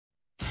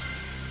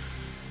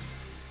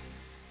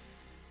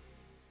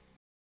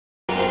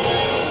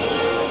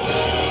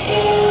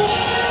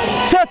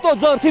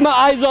सेतो जर्सीमा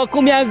आइज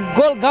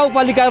कुम्याक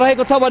गाउँपालिका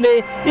रहेको छ भने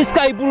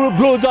स्काई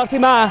ब्लू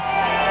जर्सीमा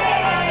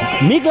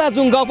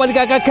मिक्लाजुङ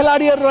गाउँपालिकाका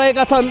खेलाडीहरू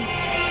रहेका छन्।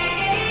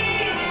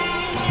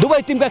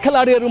 दुवै टिमका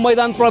खेलाडीहरू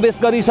मैदान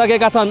प्रवेश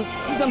गरिसकेका छन्।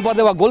 सृजन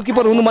बर्देवा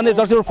गोलकिपर हुनुहुने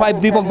Jersey number 5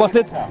 Deepak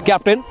Basnet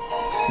captain,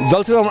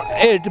 Jersey number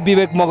 8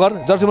 विवेक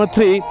Magar, Jersey number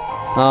 3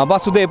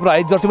 Vasudev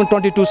Rai, Jersey number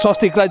 22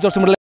 स्वस्तिक राई, जर्सी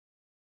नम्बर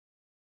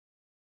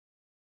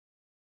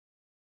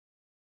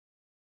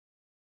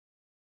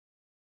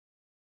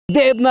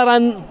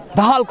देवनारायण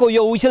दाहालको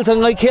यो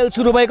विसेलसँगै खेल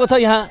सुरु भएको छ।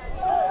 यहाँ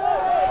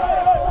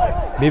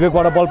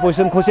विवेकबाट बल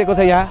पोजिसन खोसेको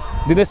छ। यहाँ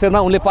दिनेश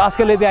शर्मा उनले पास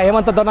खेले दिए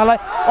हेमन्त दनालाई,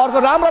 अर्को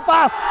राम्रो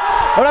पास,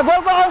 एउटा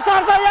गोलको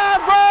अवसर छ। यहाँ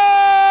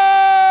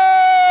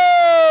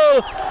गोल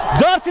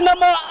जर्सी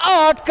नम्बर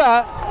 8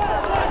 का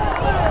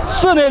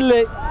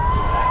सुनिलले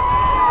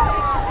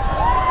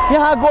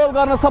यहाँ गोल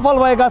गर्न सफल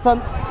भएका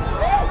छन्।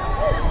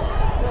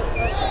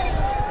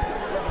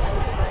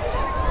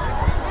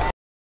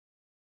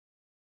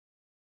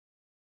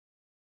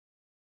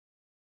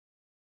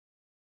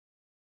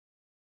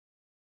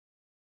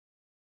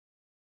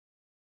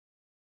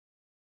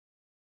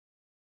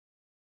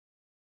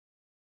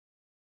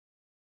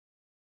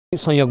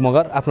 संयोग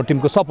मगर आफ्नो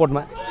टिमको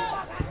सपोर्टमा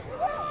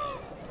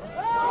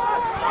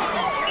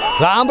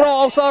राम्रो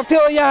अवसर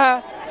थियो।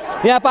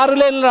 यहाँ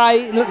पारुलेन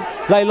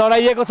राईलाई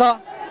लडाइएको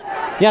छ।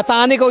 यहाँ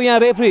तानेको यहाँ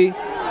रेफ्री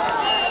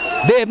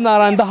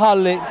देवनारायण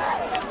दाहालले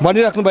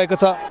भनिराख्नु भएको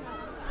छ।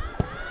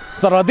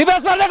 तर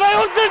दिपेश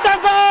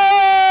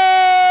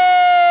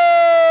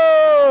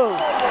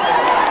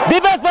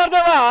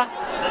बर्देवा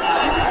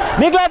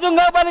मिक्लाजुङ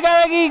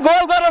गाउँपालिकालाई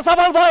गोल गर्न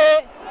सफल भए।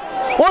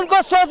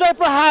 उनको सोझै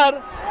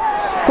प्रहार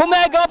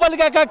कुम्याक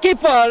गाउँपालिकाका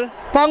किपर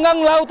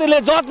पङ्गाङ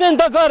लाउतेले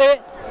जजमेन्ट त गरे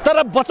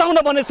तर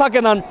बचाउन पनि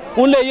सकेनन्।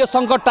 उनले यो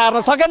सङ्कट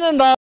टार्न सकेनन्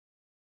र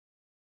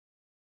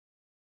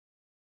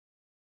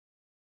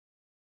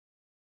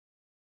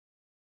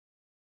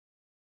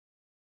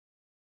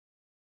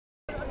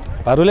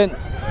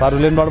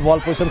पारुलेनबाट बल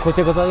पोजिसन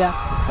खोसेको छ। यहाँ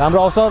राम्रो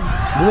अवसर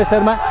दिनेश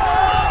शर्मा,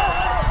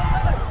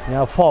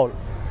 यहाँ फाउल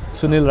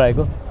सुनिल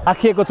राईको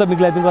राखिएको छ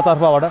मिक्लाजुङको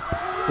तर्फबाट।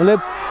 उनले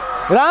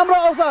राम्रो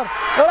अवसर,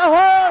 एउटा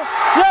होल,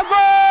 यो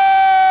गोल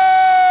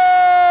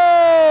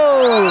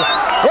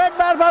एक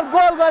मार्फत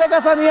गोल गरेका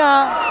छन्।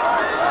 यहाँ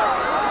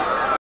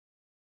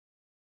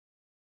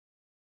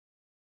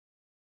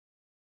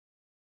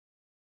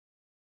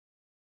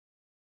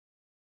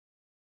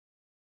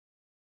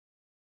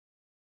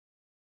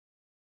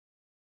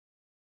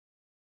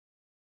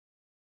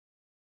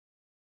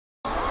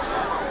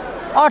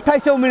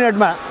अट्ठाइसौँ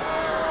मिनटमा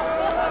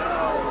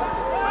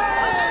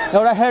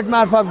एउटा हेड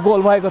मार्फत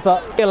गोल भएको छ।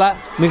 केला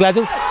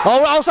मिक्लाजुङ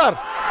अवसर,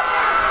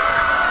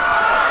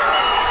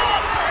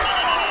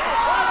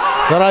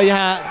 तर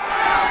यहाँ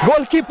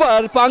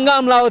गोलकिपर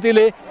पाङ्गाम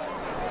लावतीले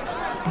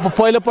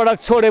पहिलो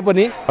पटक छोडे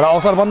पनि एउटा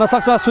अवसर बन्न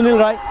सक्छ। सुनिल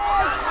राई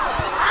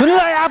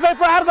आफै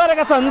प्रहार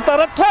गरेका छन्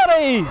तर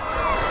थोरै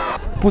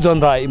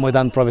पुजन राई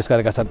मैदान प्रवेश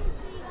गरेका छन्।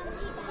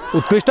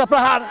 उत्कृष्ट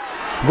प्रहार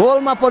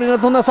गोलमा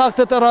परिणत हुन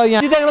सक्थ्यो तर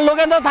यहाँ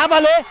लोकेन्द्र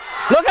थापा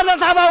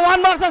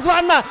 1 वर्सेस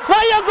 1 मा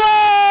यो गोल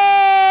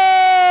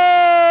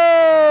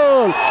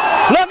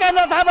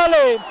लोकेन्द्र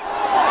थापाले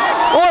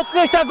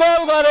उत्कृष्ट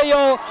गोल गरे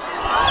यो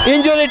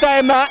इन्जुरी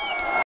टाइममा।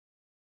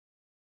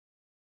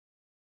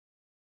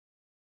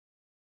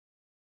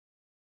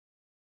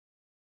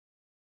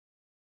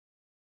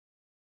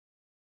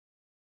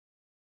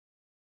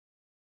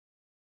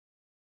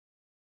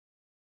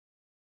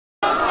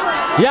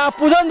 यहाँ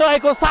पुजन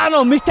रहेको सानो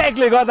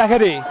मिस्टेकले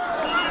गर्दाखेरि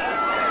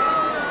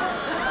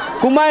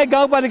कुम्याक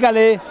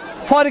गाउँपालिकाले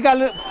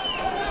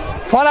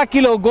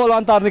फराकिलो गोल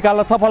अन्तर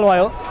निकाल्न सफल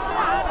भयो।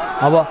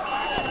 अब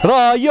र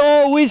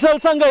यो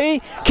विसलसँगै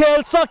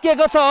खेल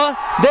सकिएको छ।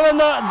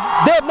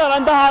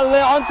 देवनारायण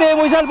दाहालले अन्तिम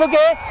विसल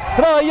पुगे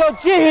र यो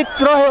जित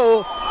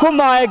रह्यो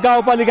कुम्याक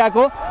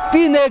गाउँपालिकाको।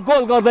 3-1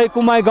 गोल गर्दै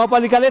कुम्याक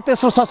गाउँपालिकाले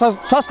तेस्रो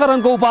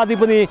संस्करणको उपाधि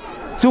पनि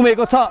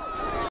चुमेको छ।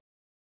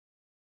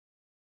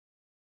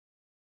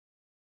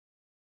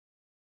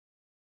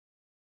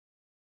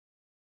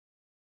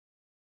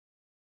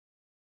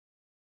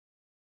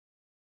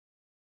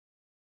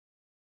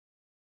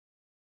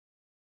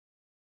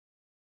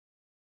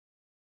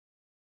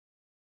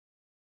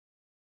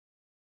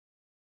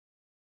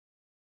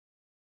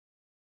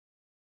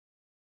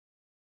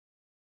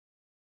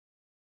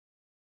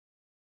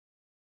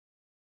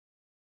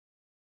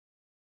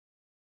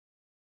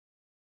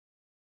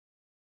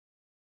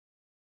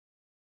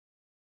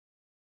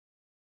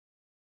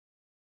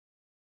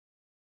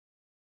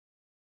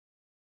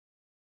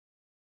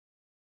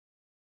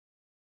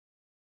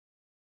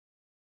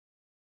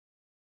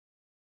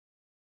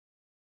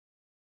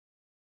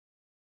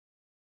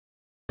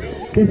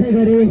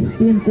 त्यसैगरी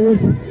टिम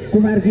कोच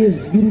कुमार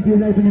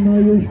गिरिज्यूलाई पनि म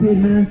यो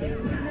स्टेजमा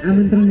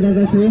आमन्त्रण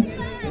गर्दछु।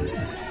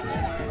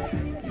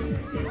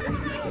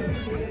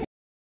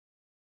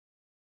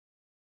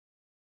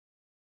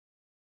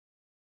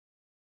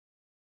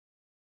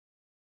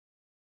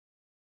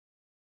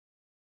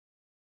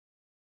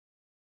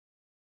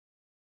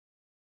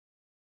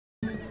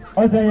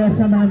 अजय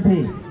समान्थे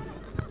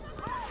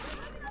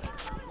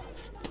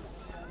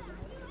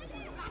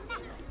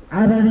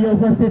आदरणीय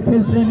उपस्थित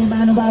खेलप्रेमी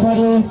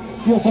महानुभावहरू,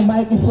 यो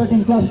कुम्बायक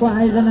स्पोर्टिङ क्लबको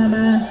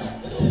आयोजनामा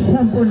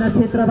सम्पूर्ण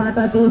क्षेत्रबाट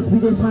देश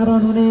विदेशमा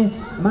रहनुहुने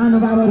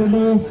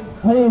महानुभावहरूले,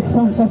 हरेक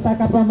सङ्घ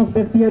संस्थाका प्रमुख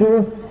व्यक्तिहरू,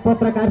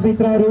 पत्रकार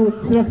मित्रहरू,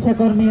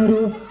 सुरक्षाकर्मीहरू,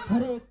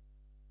 हरेक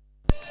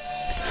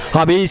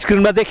हामी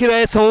स्क्रिनमा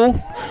देखिरहेछौँ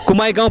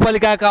कुमाई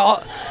गाउँपालिकाका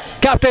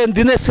क्याप्टेन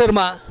दिनेश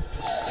शर्मा।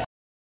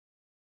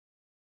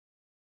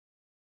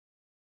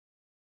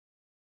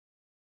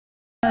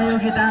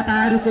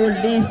 सहयोगीदाताहरूको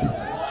लिस्ट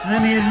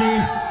हामीहरूले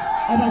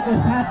अबको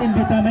 7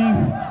 दिनभित्रमै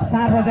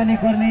सार्वजनिक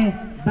गर्ने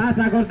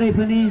बाचा गर्दै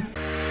पनि